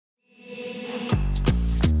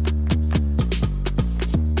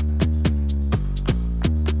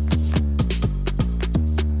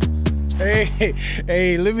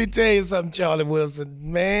Hey, let me tell you something, Charlie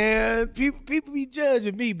Wilson. Man, people be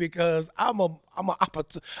judging me because I'm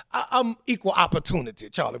equal opportunity,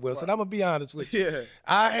 Charlie Wilson. I'm gonna be honest with you. Yeah.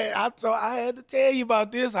 I had to tell you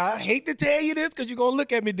about this. I hate to tell you this because you're gonna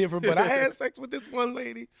look at me different, but I had sex with this one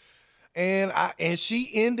lady, and she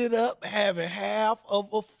ended up having half of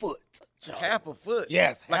a foot. Charlie. Half a foot?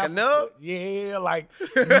 Yes. Like a nub? Yeah, like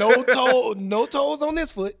no toes on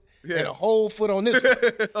this foot. Yeah. And a whole foot on this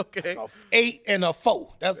foot. Okay. Like a 8 and a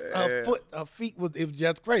 4. That's her foot. Her feet it was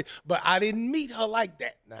just crazy. But I didn't meet her like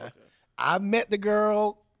that. Nah. Okay. I met the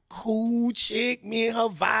girl, cool chick. Me and her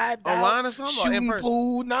vibed out. Online or something? Shooting Or in person?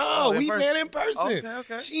 pool. No, we met in person.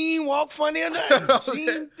 Okay. She ain't walk funny or nothing.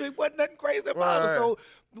 Okay. There wasn't nothing crazy about her. So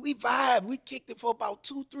we vibed. We kicked it for about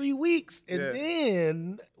 2-3 weeks. And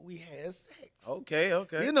then we had sex. Okay.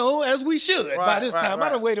 You know, as we should. By this time, I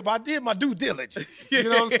done waited. I did my due diligence. You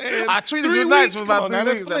know what I'm saying? I treated you nice for about 3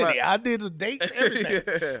 weeks. Plenty. I did the dates,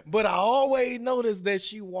 everything. But I always noticed that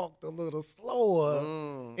she walked a little slower,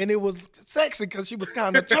 and it was sexy because she was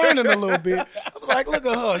kind of turning a little bit. I was like, look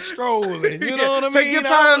at her strolling. You know what I mean? Take your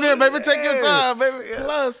time there, baby. Take your time, baby. Yeah.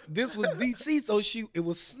 Plus, this was DC, so it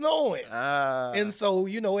was snowing. And so,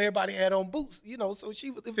 you know, everybody had on boots, you know, so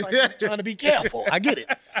it was like trying to be careful. I get it.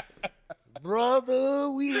 Brother,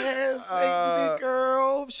 we had sex with this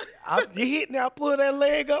girl. You hit me, I put that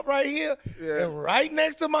leg up right here, and right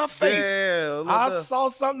next to my face, I saw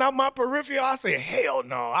something out my peripheral. I said, hell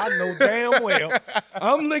no, I know damn well.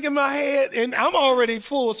 I'm licking my head, and I'm already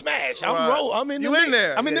full smash. I'm in the mix.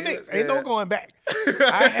 There. I'm in the mix. Ain't no going back.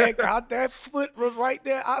 I had got that foot was right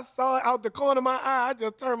there. I saw it out the corner of my eye. I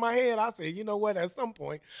just turned my head. I said, you know what? At some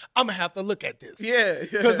point, I'm going to have to look at this. Yeah.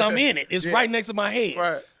 Because I'm in it. It's right next to my head.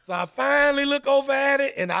 Right. So I finally look over at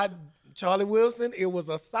it, and Charlie Wilson, it was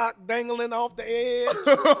a sock dangling off the edge of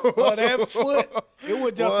that foot. It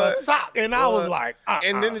was just a sock, and I was like,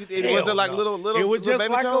 And then was it like little It was just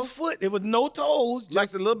baby like toes? a foot. It was no toes. Like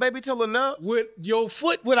the little baby toe or nubs? With your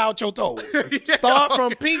foot without your toes. Start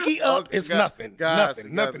from pinky up, it's nothing.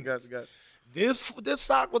 Nothing. Gotcha. This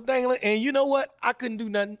sock was dangling, and you know what? I couldn't do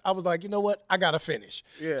nothing. I was like, you know what? I gotta finish.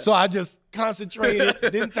 Yeah. So I just concentrated,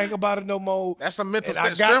 didn't think about it no more. That's some mental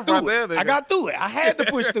and strength right there. I got through it. I had to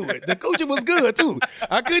push through it. The coochie was good too.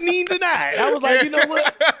 I couldn't even deny it. I was like, you know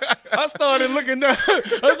what? I started looking down.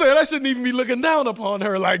 I said I shouldn't even be looking down upon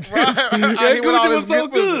her like this. That coochie was so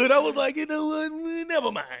good. I was like, you know what?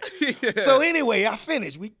 Never mind. So anyway, I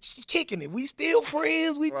finished. We kicking it. We still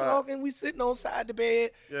friends. We talking. We sitting on side the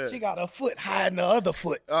bed. She got her foot hiding the other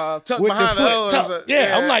foot. Tucked with behind the foot the tucked.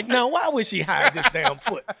 Yeah, I'm like, now why would she hide this damn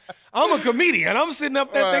foot? I'm a comedian. I'm sitting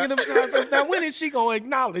up there thinking to myself, now when is she gonna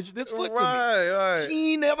acknowledge this foot to me? Right.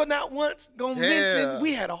 She ain't never not once gonna mention.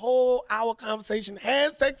 We had a whole hour conversation,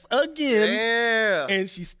 had sex again, and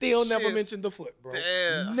she still never mentioned the foot, bro.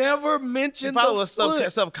 Damn. Never mentioned the foot. Probably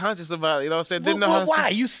was subconscious about it. You know what I'm saying? Didn't know how to why?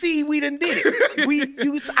 You see, we done did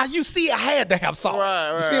it. You see, I had to have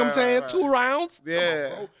saw it. You see what I'm saying? 2 rounds. Yeah. Come on,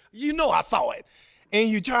 bro. You know I saw it, and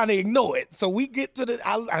you trying to ignore it. So we get to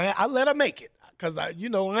I let her make it. Cause I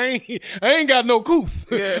ain't got no couth.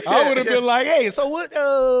 I would have been like, hey, so what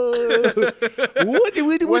happened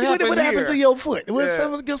to your foot?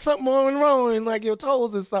 Was something wrong, and like your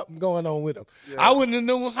toes or something going on with them. I wouldn't have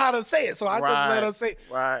known how to say it, so I just let her say.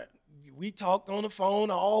 Right. We talked on the phone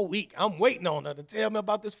all week. I'm waiting on her to tell me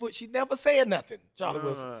about this foot. She never said nothing, Charlie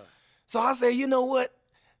Wilson. So I said, you know what?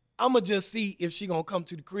 I'm going to just see if she going to come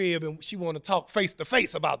to the crib and she want to talk face to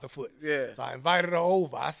face about the foot. Yeah. So I invited her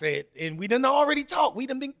over. I said, and we done already talked. We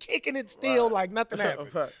done been kicking it still like nothing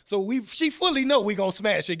happened. So she fully know we going to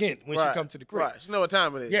smash again when she come to the crib. Right. She know what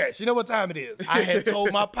time it is. Yeah, she know what time it is. I had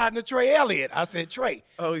told my partner, Trey Elliott. I said, Trey.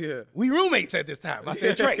 Oh, yeah. We roommates at this time. I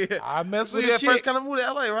said, Trey, I messed with a chick. first kind of moved to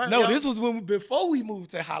L.A., right? No, this was before we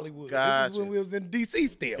moved to Hollywood. Gotcha. This was when we was in D.C.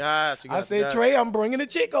 still. Gotcha. I said, Trey, I'm bringing a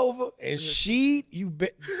chick over. And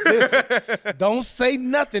listen, don't say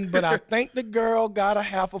nothing, but I think the girl got a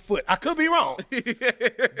half a foot. I could be wrong.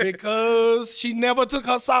 Because she never took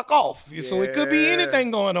her sock off. So it could be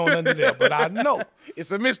anything going on under there, but I know.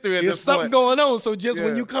 It's a mystery at this point. There's something going on. So just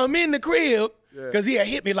when you come in the crib, because he had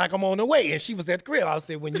hit me like I'm on the way, and she was at the crib. I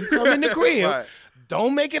said, when you come in the crib,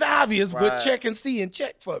 don't make it obvious, but check and see and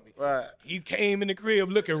check for me. Right. He came in the crib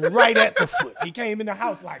looking right at the foot. He came in the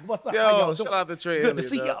house like, what's up? How y'all doing? Shout out to Trey. Good to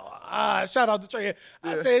see y'all. Shout out to Trey.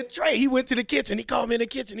 I said, Trey, he went to the kitchen. He called me in the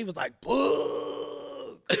kitchen. He was like,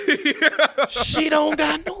 Boog. She don't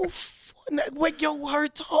got no foot. Wake her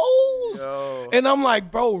toes. And I'm like,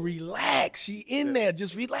 bro, relax. She in there.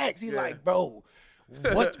 Just relax. He's like, bro,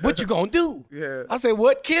 what you gonna do? Yeah. I said,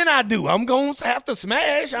 what can I do? I'm gonna have to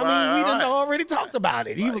smash. I mean, we done already talked about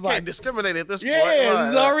it. He was like, can't discriminate at this point. Yeah,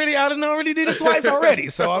 it's already. I done already did it twice already.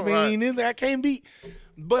 So I mean, I can't be.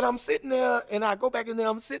 But I'm sitting there, and I go back in there.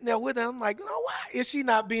 I'm sitting there with her. I'm like, why is she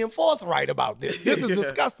not being forthright about this? This is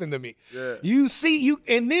disgusting to me. Yeah. You see,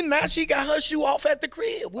 and then now she got her shoe off at the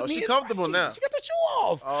crib. With me she comfortable now. She got the shoe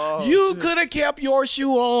off. Oh, you could have kept your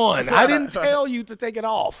shoe on. I didn't tell you to take it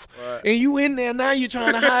off. Right. And you in there now, you're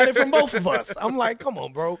trying to hide it from both of us. I'm like, come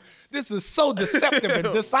on, bro. This is so deceptive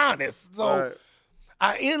and dishonest. So.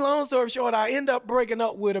 Long story short, I end up breaking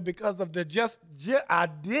up with her because of I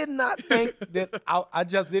did not think that I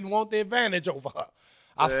just didn't want the advantage over her.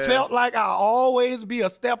 I felt like I always be a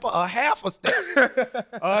half a step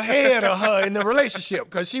ahead of her in the relationship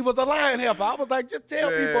because she was a lion heifer. I was like, just tell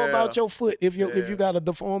people about your foot if you got a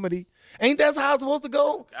deformity. Ain't that how it's supposed to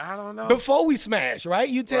go? I don't know. Before we smash, right?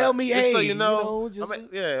 You tell me, just hey, so you know.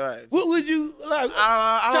 Right. What would you like?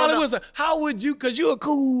 Charlie Wilson, how would you? Because you're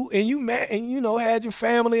cool and you had your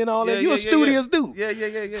family and all that. You're a studious dude.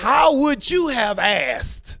 Yeah. How would you have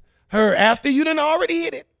asked her after you done already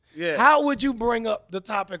hit it? Yeah. How would you bring up the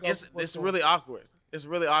topic? It's really awkward. It's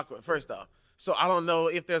really awkward. First off. So I don't know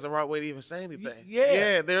if there's a right way to even say anything.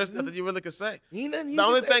 Yeah, there's nothing you really can say. The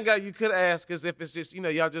only thing you could ask is if it's just,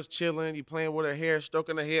 y'all just chilling, you playing with her hair,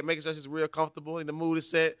 stroking her head, making sure she's real comfortable and the mood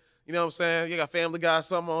is set. You know what I'm saying? You got Family Guy or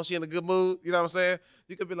something on, she in a good mood. You know what I'm saying?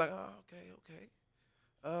 You could be like, oh, okay.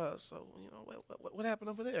 So, what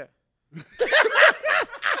happened over there?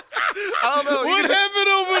 I don't know. What happened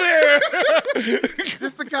over there?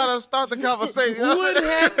 Just to kind of start the conversation. What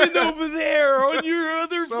happened over there on your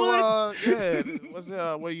other foot?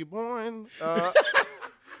 Were you born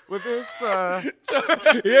with this? I'm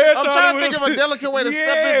trying to think of a delicate way to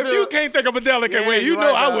step into. If you can't think of a delicate way,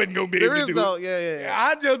 I wasn't going to be able to do it. Yeah.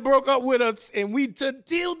 I just broke up with us, and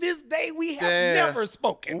till this day, we have never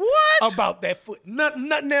spoken about that foot. Nothing,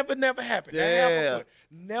 never happened. That half a foot.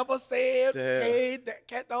 Never said, hey, that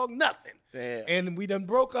cat dog, nothing. Damn. And we done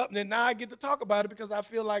broke up, and then now I get to talk about it because I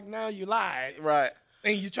feel like now you lied. Right.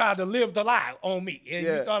 And you tried to live the lie on me. And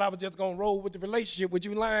you thought I was just going to roll with the relationship with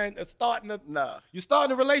you lying, you're starting the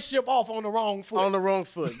relationship off on the wrong foot. On the wrong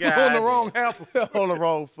foot. On the wrong half of foot. On the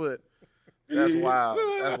wrong foot. That's wild.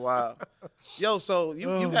 That's wild. Yo, so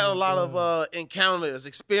you've had a lot of encounters,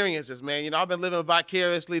 experiences, man. I've been living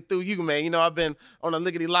vicariously through you, man. I've been on a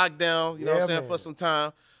lickety lockdown, you know what I'm saying, for some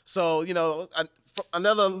time. So,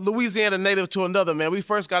 another Louisiana native to another, man. We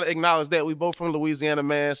first got to acknowledge that. We both from Louisiana,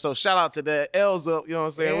 man. So shout out to that. L's up, you know what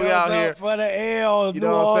I'm saying? We out here. For the L, New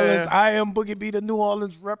Orleans. I am Boogie B, the New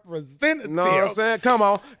Orleans representative. You know what I'm saying? Come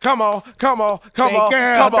on. I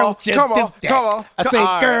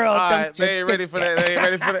say, girl, all right. They ain't ready for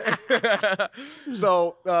that.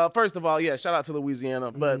 So, first of all, shout out to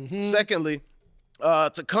Louisiana. But secondly,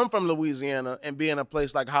 to come from Louisiana and be in a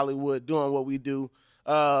place like Hollywood doing what we do,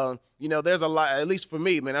 there's a lot, at least for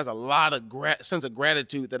me, man, there's a lot of sense of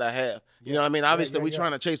gratitude that I have. You know what I mean? Obviously, we're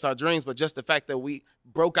trying to chase our dreams, but just the fact that we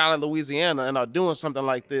broke out of Louisiana and are doing something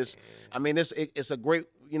like this, I mean, it's a great,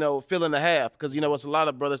 feeling to have because, it's a lot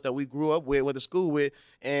of brothers that we grew up with, went to school with,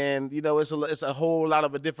 and, it's a whole lot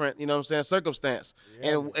of a different, circumstance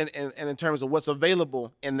and in terms of what's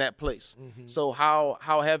available in that place. So how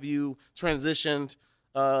have you transitioned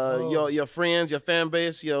your friends, your fan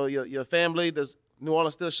base, your family? Does New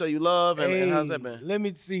Orleans still show you love, and how's that been? Let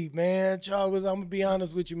me see, man. Charles, I'm going to be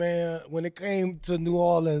honest with you, man. When it came to New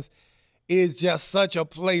Orleans, it's just such a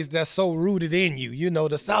place that's so rooted in you.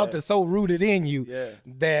 The South is so rooted in you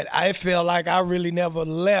that I feel like I really never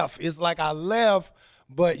left. It's like I left,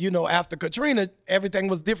 but, after Katrina, everything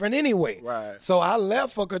was different anyway. Right. So I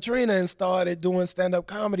left for Katrina and started doing stand-up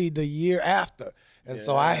comedy the year after. And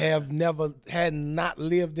so I had not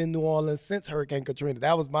lived in New Orleans since Hurricane Katrina.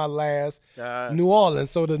 That was my last New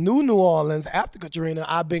Orleans. So the New Orleans after Katrina,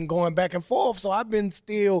 I've been going back and forth. So I've been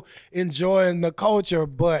still enjoying the culture,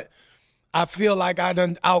 but I feel like I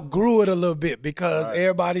done outgrew it a little bit because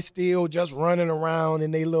everybody's still just running around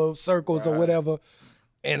in their little circles or whatever.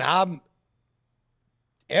 And I'm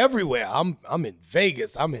everywhere. I'm in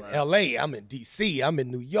Vegas. I'm in LA. I'm in DC. I'm in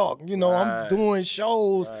New York. I'm doing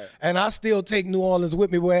shows, and I still take New Orleans with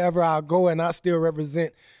me wherever I go, and I still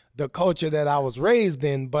represent the culture that I was raised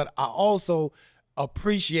in. But I also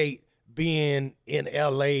appreciate being in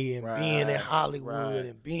LA and being in Hollywood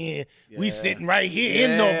and being we sitting right here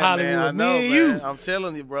in North Hollywood. Man, I know, me and man. I'm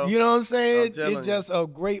telling you, bro. You know what I'm saying? It's just a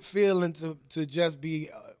great feeling to just be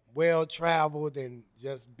well traveled and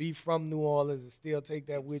just be from New Orleans and still take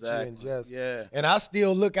that with you and just and I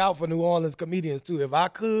still look out for New Orleans comedians too. If I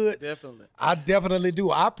could, I definitely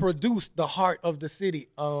do. I produced the Heart of the City.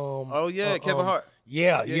 Kevin Hart.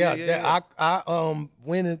 I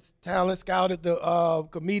went and talent scouted the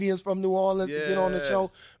comedians from New Orleans to get on the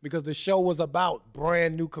show because the show was about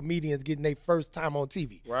brand new comedians getting their first time on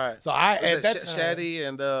TV. Right. So I at that time, Shaddy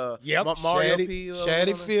and Mario P.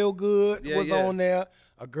 Shaddy Feel Good was on there.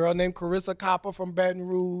 A girl named Carissa Copper from Baton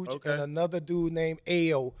Rouge and another dude named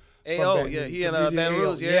Ao. He in Baton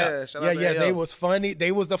Rouge. Shout out to they was funny.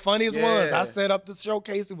 They was the funniest ones. I set up the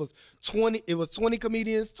showcase. It was 20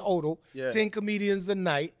 comedians total, 10 comedians a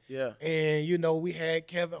night. Yeah. And we had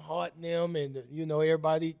Kevin Hart and them, and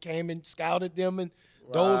everybody came and scouted them, and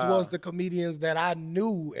those was the comedians that I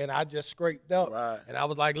knew, and I just scraped up. Right. And I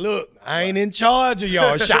was like, look, I ain't in charge of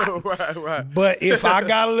y'all shop. Right. But if I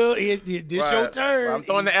got a little, this your turn. I'm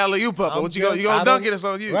throwing the alley-oop up. What you gonna dunk it? It's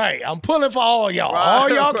on you. Right. I'm pulling for all y'all. All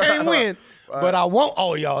y'all can't win, but I want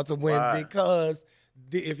all y'all to win because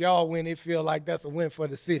if y'all win, it feel like that's a win for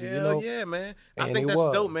the city. Hell yeah, man. I think that's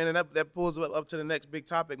dope, man, and that pulls up to the next big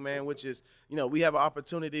topic, man, which is we have an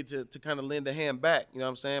opportunity to kind of lend a hand back. You know what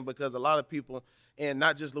I'm saying? Because a lot of people. And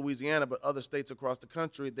not just Louisiana, but other states across the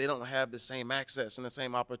country, they don't have the same access and the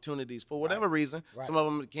same opportunities for whatever reason. Right. Some of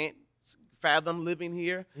them can't fathom living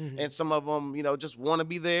here, and some of them, just want to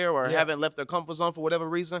be there or haven't left their comfort zone for whatever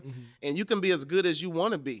reason. And you can be as good as you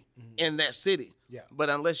want to be in that city. Yeah. But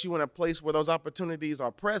unless you're in a place where those opportunities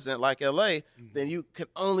are present, like LA, then you can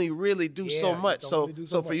only really do so much. So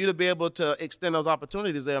for you to be able to extend those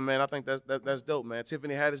opportunities there, man, I think that's dope, man.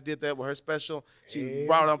 Tiffany Haddish did that with her special. She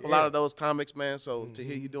brought up a lot of those comics, man. So to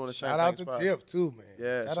hear you doing the same thing. Shout out to Tiff too, man.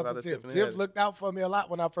 Yeah, shout out to Tiffany. Tiff looked out for me a lot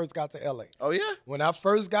when I first got to LA. Oh yeah? When I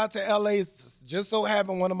first got to LA, just so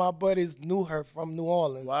happened one of my buddies knew her from New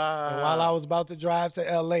Orleans. Wow. And while I was about to drive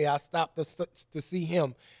to LA, I stopped to see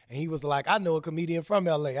him. And he was like, I know a comedian from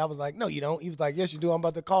LA. I was like, no, you don't. He was like, yes, you do. I'm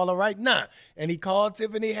about to call her right now. And he called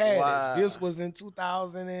Tiffany Haddish. Wow. This was in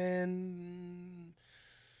 2000 and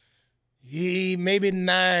maybe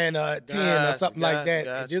 9 or 10 or something like that.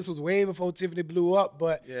 And this was way before Tiffany blew up,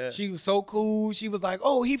 but she was so cool. She was like,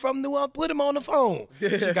 oh, he from New Orleans. Put him on the phone.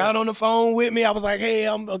 She got on the phone with me. I was like, hey,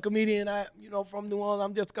 I'm a comedian, from New Orleans.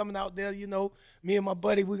 I'm just coming out there, Me and my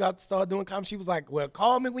buddy, we got to start doing comedy. She was like, well,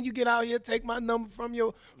 call me when you get out here. Take my number from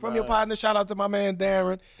your partner. Shout out to my man,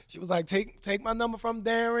 Darren. She was like, take my number from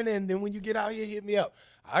Darren, and then when you get out here, hit me up.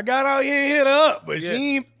 I got out here and hit her up, but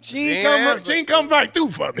she ain't come right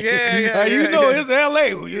through for me. It's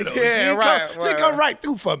LA. She come right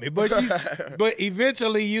through for me. But but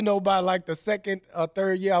eventually, by like the second or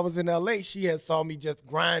third year I was in LA, she had saw me just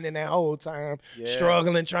grinding that whole time,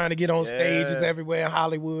 struggling, trying to get on stages everywhere in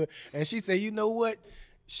Hollywood. And she said, you know what?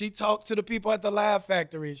 She talked to the people at the Laugh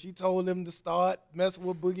Factory. She told them to start messing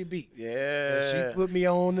with Boogie Beat. Yeah. And she put me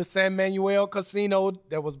on the San Manuel Casino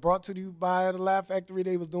that was brought to you by the Laugh Factory.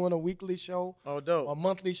 They was doing a weekly show. Oh, dope. A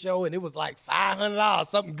monthly show, and it was like $500,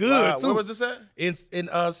 something good, too. Where was this at? It's in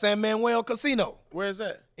San Manuel Casino. Where is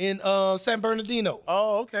that? In San Bernardino.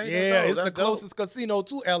 Oh, okay. Yeah, it's the closest casino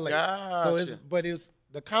to LA. Gotcha.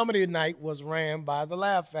 The comedy night was ran by the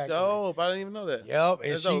Laugh Factory. Dope. I didn't even know that. Yep.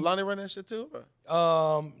 And Lonnie running that shit too?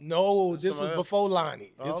 No, this was before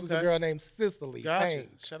Lonnie. This was a girl named Cicely. Gotcha. Fang.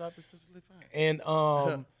 Shout out to Cicely Fang. And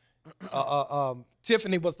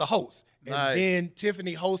Tiffany was the host. And then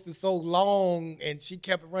Tiffany hosted so long, and she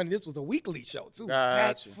kept it running. This was a weekly show, too.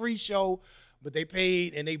 Gotcha. Free show, but they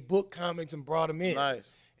paid, and they booked comics and brought them in.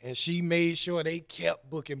 Nice. And she made sure they kept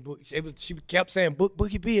booking. She kept saying, book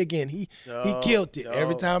Boogie B again. He killed it.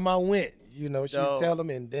 Every time I went, she would tell them,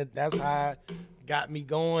 and that's how it got me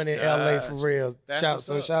going in LA for real. Shout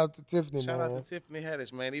out to Tiffany, Shout out to Tiffany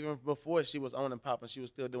Haddish, man. Even before she was on and popping, she was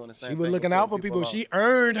still doing the same thing. She was looking out for people. She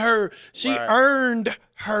earned her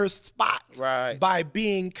spot by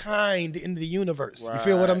being kind in the universe. You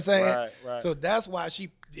feel what I'm saying? Right. So that's why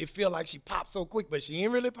it feel like she popped so quick, but she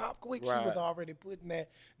ain't really pop quick. She was already putting that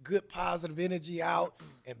good positive energy out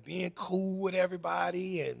and being cool with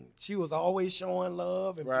everybody, and she was always showing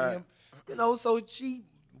love and being, so she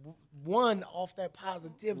won off that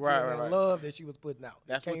positivity and that love that she was putting out.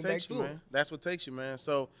 That's what takes you, man. That's what takes you, man.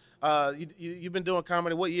 So you've been doing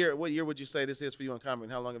comedy. What year would you say this is for you in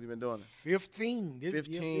comedy? How long have you been doing it? 15.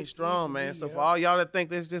 15 strong, man. So for all y'all that think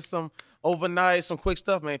there's just some overnight, some quick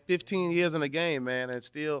stuff, man, 15 years in the game, man, and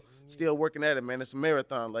still working at it, man. It's a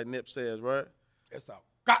marathon, like Nip says, right? It's a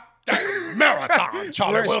goddamn marathon,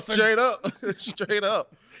 Charlie Wilson. Straight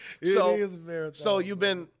up. It is a marathon. So you've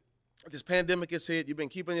been this pandemic has hit. You've been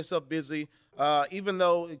keeping yourself busy, even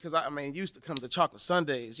though, because I mean, you used to come to Chocolate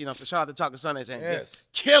Sundays, you know, so shout out to Chocolate Sundays and just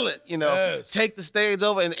kill it, you know, take the stage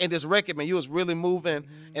over and just wreck it, man. You was really moving.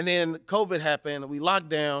 And then COVID happened, we locked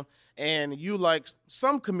down, and you, like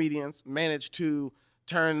some comedians, managed to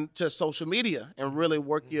turn to social media and really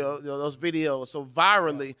work those videos so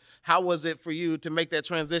virally. How was it for you to make that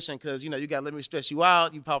transition? Because, you know, you got Let Me Stress You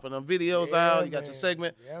Out, you popping them videos out, you got your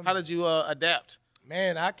segment. How did you adapt?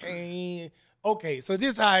 Man, I can't. Okay, so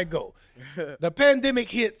this is how it go. The pandemic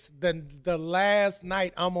hits the last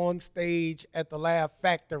night I'm on stage at the Laugh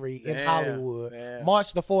Factory in Hollywood.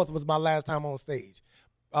 March the 4th was my last time on stage,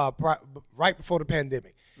 right before the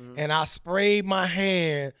pandemic. And I sprayed my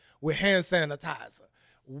hand with hand sanitizer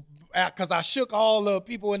because I shook all the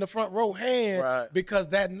people in the front row hand because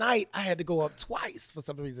that night I had to go up twice for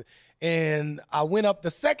some reason. And I went up the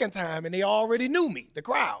second time, and they already knew me, the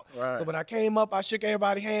crowd. So when I came up, I shook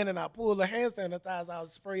everybody's hand, and I pulled the hand sanitizer out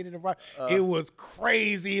and sprayed it around. It was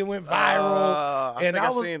crazy. It went viral. And I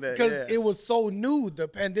was seen that because it was so new. The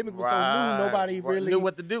pandemic was so new. Nobody really knew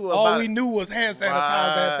what to do. All we knew was hand sanitizer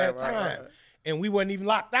at that time. And we wasn't even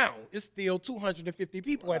locked down. It's still 250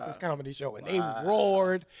 people at this comedy show. And they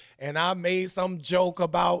roared, and I made some joke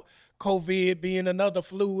about COVID being another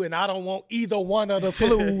flu, and I don't want either one of the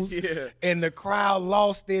flus. And the crowd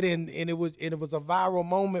lost it, and it was a viral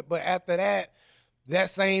moment. But after that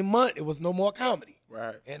same month, it was no more comedy.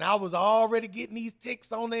 And I was already getting these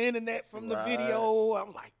ticks on the internet from the video.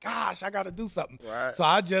 I'm like, gosh, I got to do something. So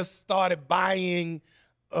I just started buying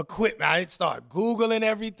equipment. I started Googling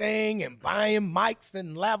everything and buying mics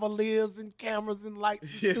and lavaliers and cameras and lights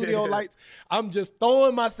and studio lights. I'm just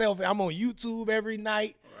throwing myself. I'm on YouTube every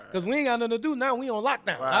night. Because we ain't got nothing to do now. We on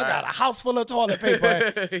lockdown. I got a house full of toilet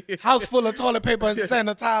paper. House full of toilet paper and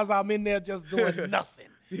sanitizer. I'm in there just doing nothing.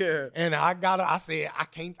 And I said, I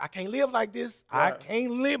can't live like this. I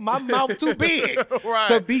can't live. My mouth too big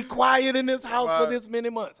to be quiet in this house for this many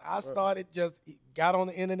months. I started got on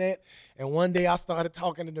the internet, and one day I started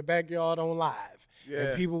talking in the backyard on live.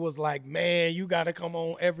 And people was like, man, you got to come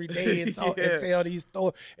on every day and talk and tell these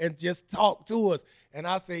stories and just talk to us. And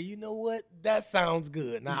I said, you know what? That sounds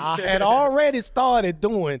good. Now, I had already started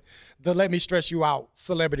doing the Let Me Stress You Out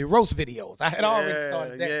celebrity roast videos. I had already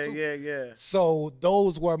started that too. So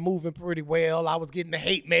those were moving pretty well. I was getting the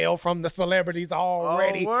hate mail from the celebrities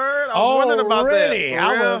already. Oh, word? I was wondering about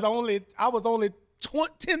that. I was only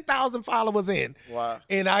 10,000 followers in. Wow.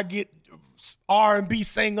 And I get R&B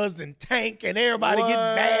singers and Tank and everybody getting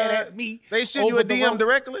mad at me. They send you a DM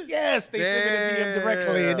directly? Yes, they send me a DM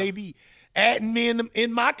directly, and they be adding me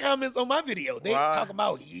in my comments on my video. They talk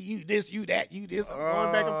about you this, you that, you this. I'm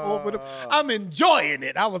going back and forth with them. I'm enjoying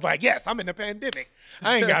it. I was like, yes, I'm in the pandemic.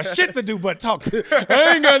 I ain't got shit to do but talk to.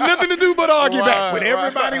 I ain't got nothing to do but argue back with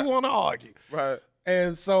everybody who want to argue.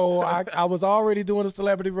 And so I was already doing the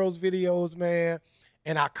celebrity roast videos, man.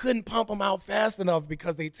 And I couldn't pump them out fast enough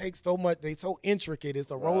because they take so much. They so intricate. It's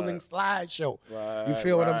a rolling slideshow. You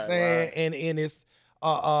feel what I'm saying? And it's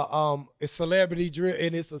celebrity drill,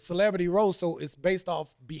 and it's a celebrity roast, so it's based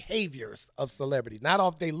off behaviors of celebrities, not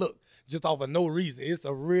off they look, just off of no reason. It's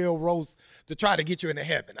a real roast to try to get you into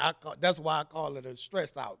heaven. That's why I call it a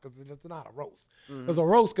stress out, because it's not a roast. Because a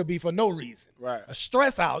roast could be for no reason. A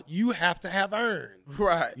stress out, you have to have earned.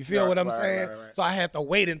 You feel what I'm saying? So I had to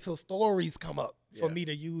wait until stories come up for me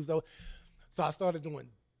to use those. So I started doing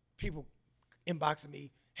people inboxing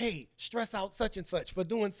me, hey, stress out such and such for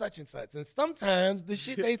doing such and such. And sometimes the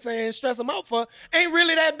shit they saying stress them out for ain't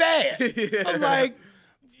really that bad. I'm like,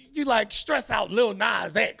 you like stress out Lil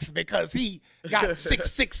Nas X because he got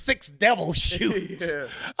 666 devil shoes.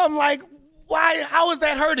 I'm like, why? How is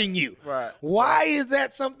that hurting you? Why is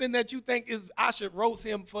that something that you think is I should roast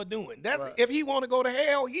him for doing? That's if he want to go to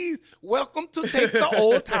hell, he's welcome to take the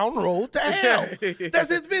Old Town Road to hell. That's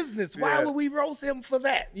his business. Why would we roast him for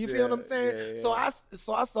that? You feel what I'm saying? So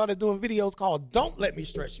I started doing videos called "Don't Let Me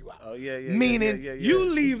Stress You Out." Meaning you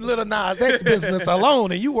leave Lil Nas X business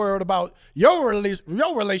alone and you worried about your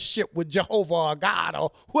relationship with Jehovah or God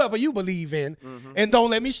or whoever you believe in, and don't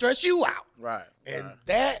let me stress you out. And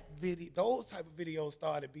those type of videos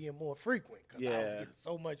started being more frequent because I was getting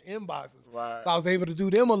so much inboxes. So I was able to do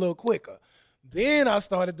them a little quicker. Then I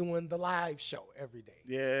started doing the live show every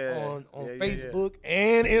day on Facebook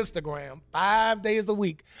and Instagram 5 days a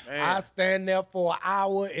week. I stand there for an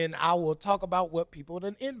hour and I will talk about what people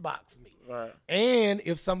done inbox me. And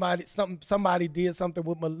if somebody did something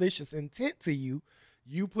with malicious intent to you,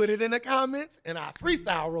 You put it in the comments, and I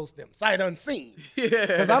freestyle roast them, sight unseen. Yeah.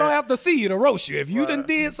 Because I don't have to see you to roast you. If you done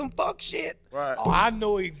did some fuck shit, I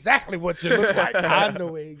know exactly what you look like. I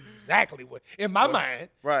know exactly what, in my mind.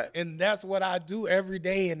 Right. And that's what I do every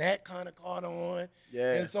day, and that kind of caught on.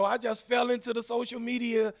 Yeah. And so I just fell into the social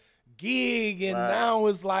media gig, and now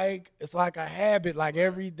it's like a habit. Like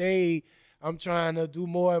every day I'm trying to do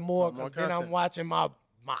more and more, because then I'm watching my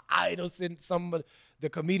idols and some of the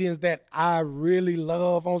comedians that I really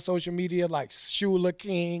love on social media, like Shula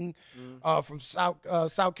King from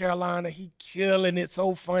South Carolina. He killing it.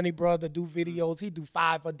 So funny, brother. Do videos. He do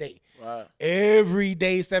 5 a day. Right. Every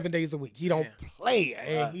day, 7 days a week. He don't play,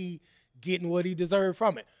 and he getting what he deserved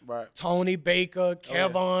from it. Right. Tony Baker,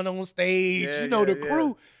 Kevon on stage. You know the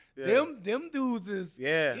crew. Yeah. Them dudes is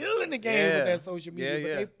killing the game with that social media,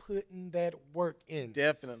 but they putting that work in.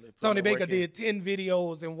 Definitely. Tony Baker did 10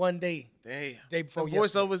 videos in one day. Damn. Day before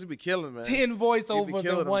voiceovers, he be killing, man. 10 voiceovers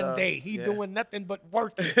in one day. He doing nothing but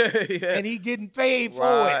working. And he getting paid for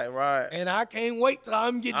it. Right. And I can't wait till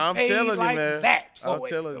I'm getting paid like that for it. I'm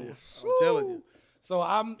telling you.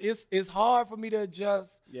 So it's hard for me to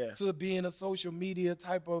adjust to being a social media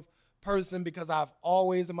type of person, because I've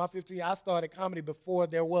always, in my 15 years, I started comedy before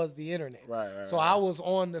there was the internet. So I was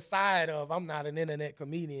on the side of, I'm not an internet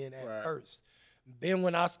comedian at first. Then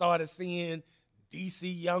when I started seeing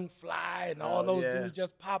DC Young Fly and all those dudes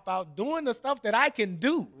just pop out doing the stuff that I can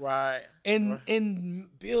do. And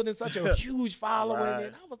building such a huge following.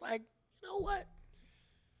 And I was like, you know what?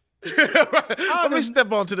 Let me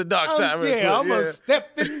step onto the dark side real quick. I'm going to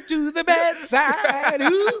step into the bad side.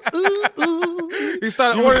 Ooh. He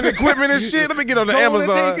started ordering equipment and shit. Let me get on the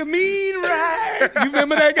Amazon. Take a mean ride. You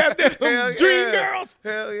remember that goddamn Dream Girls?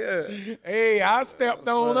 Hell yeah. Hey, I stepped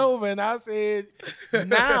on over and I said,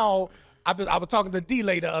 now, I was talking to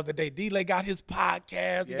D-Lay the other day. D-Lay got his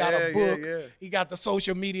podcast. He got a book. He got the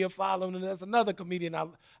social media following. And there's another comedian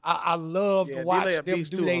I love to watch them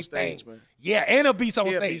do their thing. Man. Yeah, and a beast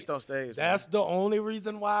on stage. Beast on stage. That's the only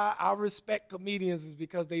reason why I respect comedians, is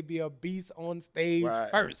because they be a beast on stage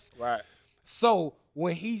first. Right. So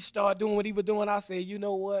when he started doing what he was doing, I said, you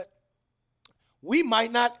know what? We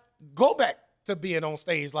might not go back to being on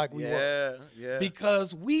stage like we were. Yeah.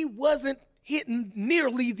 Because we wasn't hitting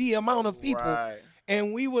nearly the amount of people.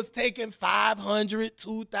 And we was taking 500,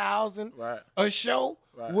 2,000 a show.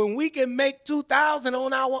 When we can make 2,000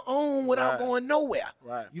 on our own without going nowhere.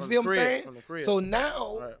 You see what I'm saying? So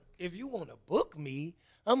now, if you want to book me,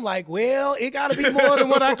 I'm like, well, it got to be more than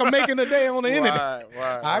what I can make in a day on the internet.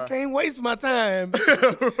 I can't waste my time.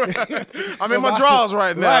 I'm in my drawers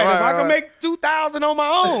right now. If I can make 2,000 on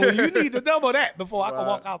my own, you need to double that before I can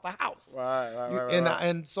walk out the house.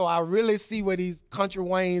 And so I really see where these country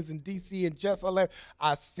Waynes and DC and Just Hilarious,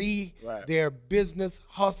 I see their business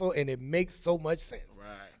hustle, and it makes so much sense.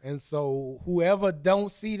 And so whoever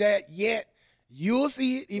don't see that yet, you'll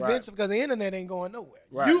see it eventually, because the internet ain't going nowhere.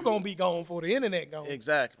 You gonna be gone for the internet gone.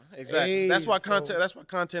 Exactly. Hey, that's why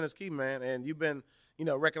content is key, man. And you've been,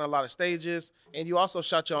 wrecking a lot of stages, and you also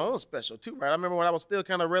shot your own special too, right? I remember when I was still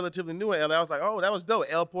kind of relatively new in LA, I was like, oh, that was dope.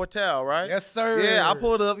 El Portal, right? Yes, sir. Yeah, I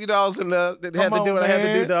pulled up. I was in the had to do what I had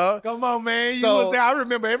to do, dog. Come on, man. You was there. I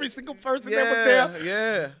remember every single person that was there.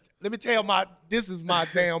 Yeah. Let me tell you, this is my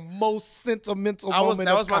damn most sentimental moment.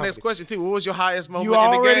 That was my next question too. What was your highest moment in the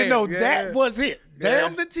game? You already know that was it.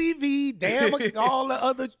 Damn the TV, damn all the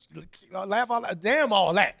other, damn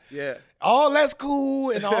all that. Yeah. All that's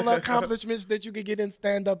cool, and all the accomplishments that you can get in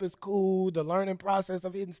stand-up is cool. The learning process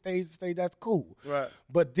of hitting stage to stage, that's cool. Right.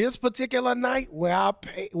 But this particular night where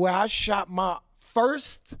I shot my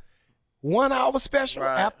first 1 hour special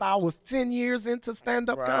after I was 10 years into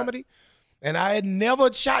stand-up comedy, and I had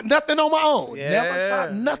never shot nothing on my own. Never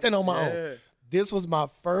shot nothing on my own. This was my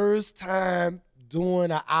first time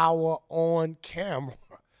doing an hour on camera.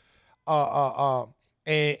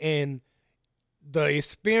 And the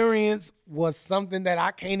experience was something that I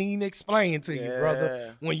can't even explain to you,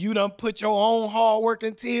 brother. When you done put your own hard work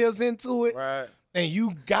and tears into it, and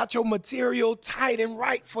you got your material tight and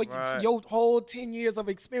right for your whole 10 years of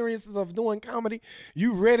experiences of doing comedy,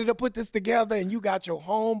 you ready to put this together, and you got your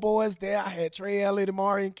homeboys there. I had Trey Elliott and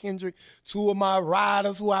Marion Kendrick, two of my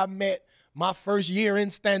riders who I met my first year in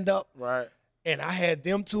stand-up. And I had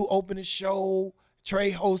them two open the show.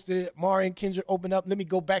 Trey hosted it. Marion Kendrick opened up. Let me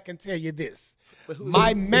go back and tell you this.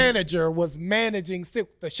 My manager was managing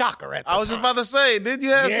Silk the Shocker at the time. I was just about to say, did you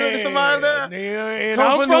have somebody there? Yeah,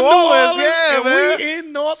 Come from New Orleans, yeah, and man. we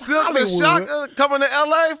in North Silk Hollywood. the Shocker coming to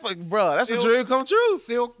LA, bro. That's a dream come true.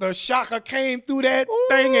 Silk the Shocker came through that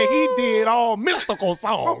thing and he did all mystical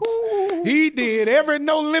songs. He did every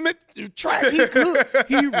No Limit track he could.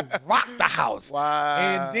 He rocked the house. Wow.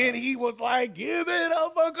 And then he was like, give it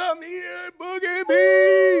up for Come Here, Boogie B.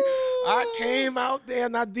 I came out there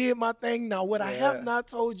and I did my thing. Now, what I have not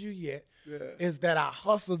told you yet is that I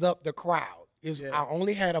hustled up the crowd. I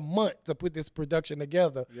only had a month to put this production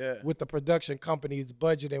together with the production company's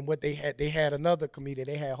budget and what they had. They had another comedian.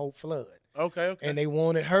 They had Hope Flood. Okay. And they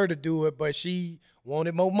wanted her to do it, but she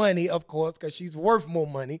wanted more money, of course, because she's worth more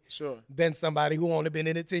money than somebody who only been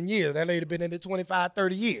in it 10 years. That lady been in it 25,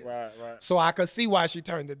 30 years. Right. So I could see why she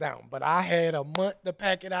turned it down. But I had a month to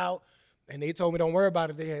pack it out, and they told me don't worry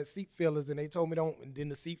about it. They had seat fillers, and they told me don't. And then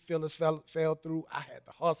the seat fillers fell through. I had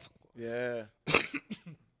to hustle. Yeah.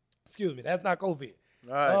 Excuse me. That's not COVID.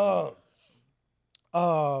 All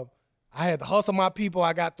right. I had to hustle my people.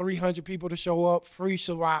 I got 300 people to show up. Free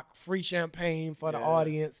Ciroc, free champagne for the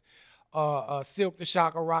audience. Silk the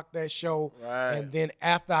Shocker rocked that show. Right. And then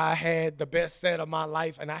after I had the best set of my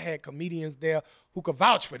life, and I had comedians there who could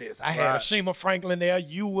vouch for this. I had Ashima Franklin there.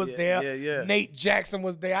 You was there. Yeah. Nate Jackson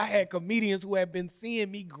was there. I had comedians who had been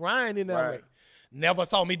seeing me grind in LA. Never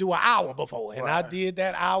saw me do an hour before. And I did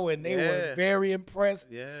that hour, and they were very impressed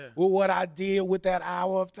with what I did with that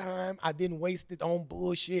hour of time. I didn't waste it on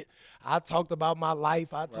bullshit. I talked about my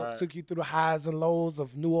life. I took you through the highs and lows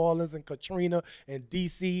of New Orleans and Katrina and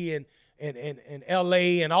D.C. and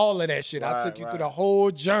L.A. and all of that shit. I took you through the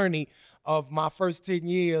whole journey of my first 10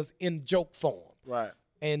 years in joke form. Right.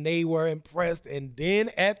 And they were impressed. And then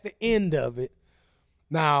at the end of it,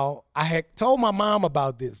 now, I had told my mom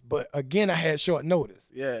about this, but again, I had short notice.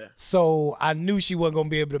 Yeah. So I knew she wasn't going to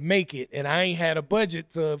be able to make it, and I ain't had a budget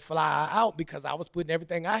to fly her out because I was putting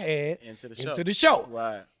everything I had into the show.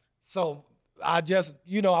 Right. So I just,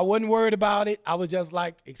 I wasn't worried about it. I was just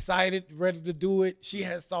like excited, ready to do it. She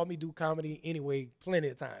had saw me do comedy anyway plenty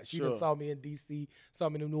of times. She done saw me in D.C., saw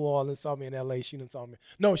me in New Orleans, saw me in L.A. She done saw me.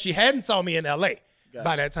 No, she hadn't saw me in L.A.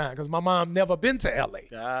 By that time, because my mom never been to L.A.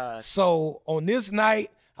 Gotcha. So on this night,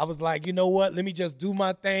 I was like, you know what? Let me just do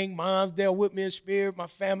my thing. Mom's there with me in spirit. My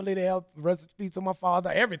family there. Rest in peace to my father.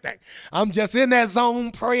 Everything. I'm just in that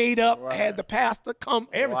zone, prayed up. Had the pastor come.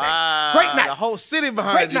 Everything. Wow. Great night. The whole city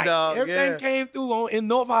behind you, dog. Everything came through in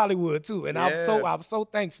North Hollywood too, and I was so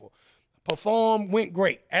thankful. Performed, went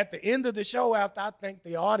great. At the end of the show, after I thanked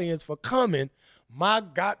the audience for coming, my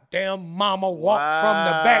goddamn mama walked from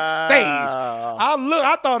the backstage.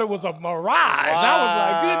 I thought it was a mirage. I was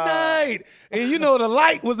like, good night. And the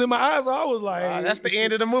light was in my eyes. So I was like, that's the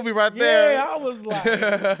end of the movie right there. Yeah, I was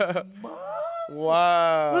like, Mom.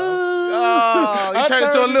 Wow. Oh, you turned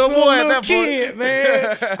into a little boy at that point.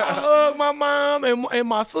 Man. I hugged my mom, and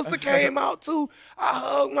my sister came out too. I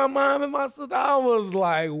hugged my mom and my sister. I was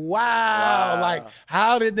like, wow. Like,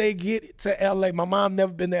 how did they get to L.A.? My mom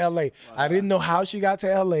never been to L.A. I didn't know how she got to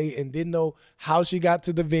L.A. and didn't know how she got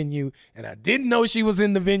to the venue. And I didn't know she was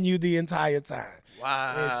in the venue the entire time.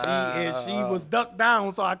 Wow. And she was ducked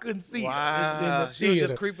down, so I couldn't see her in the she was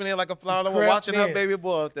just creeping in like a flower, watching her baby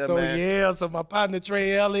boy up there, man. So my partner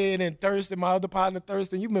Trey Elliott and Thurston, my other partner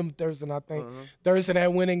Thurston, you remember Thurston, I think. Thurston had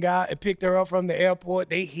went and picked her up from the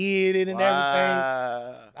airport. They hid it and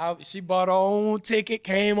everything. She bought her own ticket,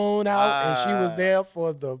 came on out, and she was there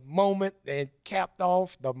for the moment and capped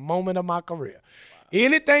off the moment of my career.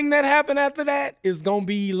 Anything that happened after that is going to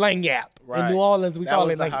be Lagniappe. In New Orleans, we call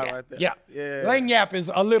it Lagniappe. Right yeah. Lagniappe is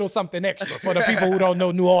a little something extra for the people who don't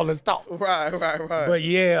know New Orleans talk. Right. But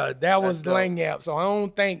yeah, that was Lagniappe. So I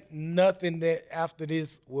don't think nothing that after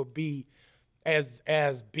this will be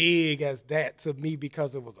as big as that to me,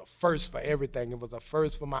 because it was a first for everything. It was a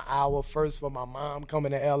first for my hour, first for my mom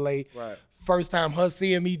coming to L.A., first time her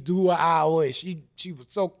seeing me do an hour, and she was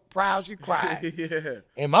so proud she cried.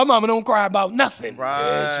 And my mama don't cry about nothing.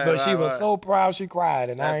 But she was so proud she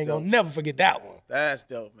cried, and I ain't gonna never forget that one. That's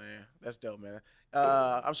dope, man.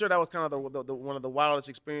 I'm sure that was kind of the one of the wildest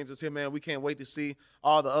experiences here, man. We can't wait to see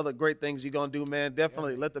all the other great things you're going to do, man.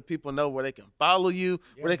 Definitely let the people know where they can follow you,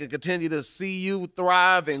 where they can continue to see you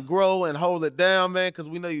thrive and grow and hold it down, man, because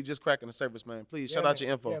we know you're just cracking the surface, man. Please, shout out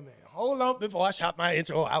your info. Yeah, man. Hold on before I shout my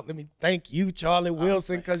intro out. Let me thank you, Charlie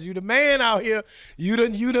Wilson, because you the man out here. You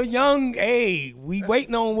the young, we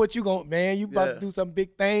waiting on what you going, man. You about to do some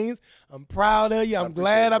big things. I'm proud of you. I'm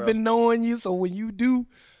glad I've been knowing you, so when you do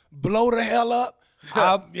blow the hell up,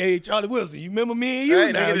 Hey, Charlie Wilson, you remember me and you?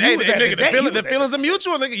 Hey, now? the feelings are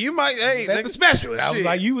mutual, nigga. You might, that's the special. I was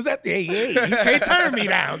like, you was at the, hey, you can't turn me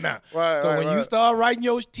down now. So when you start writing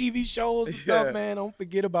your TV shows and stuff, man, don't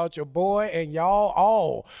forget about your boy, and y'all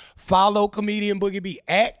all follow Comedian Boogie B,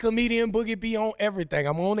 at Comedian Boogie B on everything.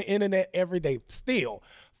 I'm on the internet every day still.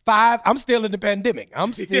 I'm still in the pandemic.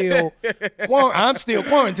 I'm still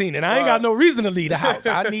quarantining. I ain't got no reason to leave the house.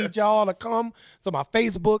 I need y'all to come to my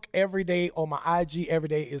Facebook every day or my IG every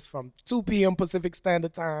day. Is from 2 p.m. Pacific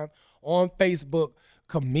Standard Time on Facebook.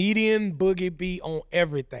 Comedian Boogie B on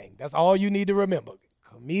everything. That's all you need to remember.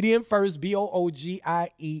 Comedian first,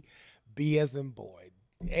 Boogie, B as in boy.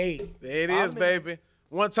 Hey. There it is, baby.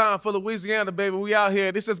 One time for Louisiana, baby. We out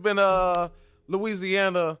here. This has been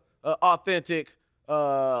Louisiana Authentic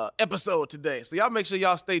episode today. So y'all make sure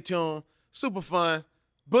y'all stay tuned. Super fun.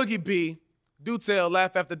 Boogie B, Do Tell,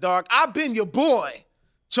 Laugh After Dark. I've been your boy,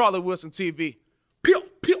 Charlie Wilson TV. Pew,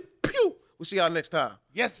 pew, pew. We'll see y'all next time.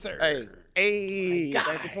 Yes, sir. Hey.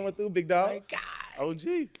 Thanks for coming through, big dog. My guy.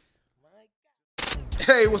 OG.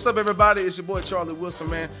 Hey, what's up, everybody? It's your boy, Charlie Wilson,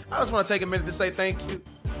 man. I just want to take a minute to say thank you.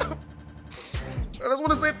 I just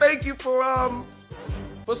want to say thank you for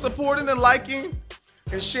supporting and liking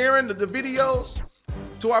and sharing the videos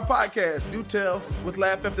to our podcast, Do Tell with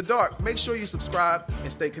Laugh After Dark. Make sure you subscribe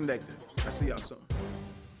and stay connected. I'll see y'all soon.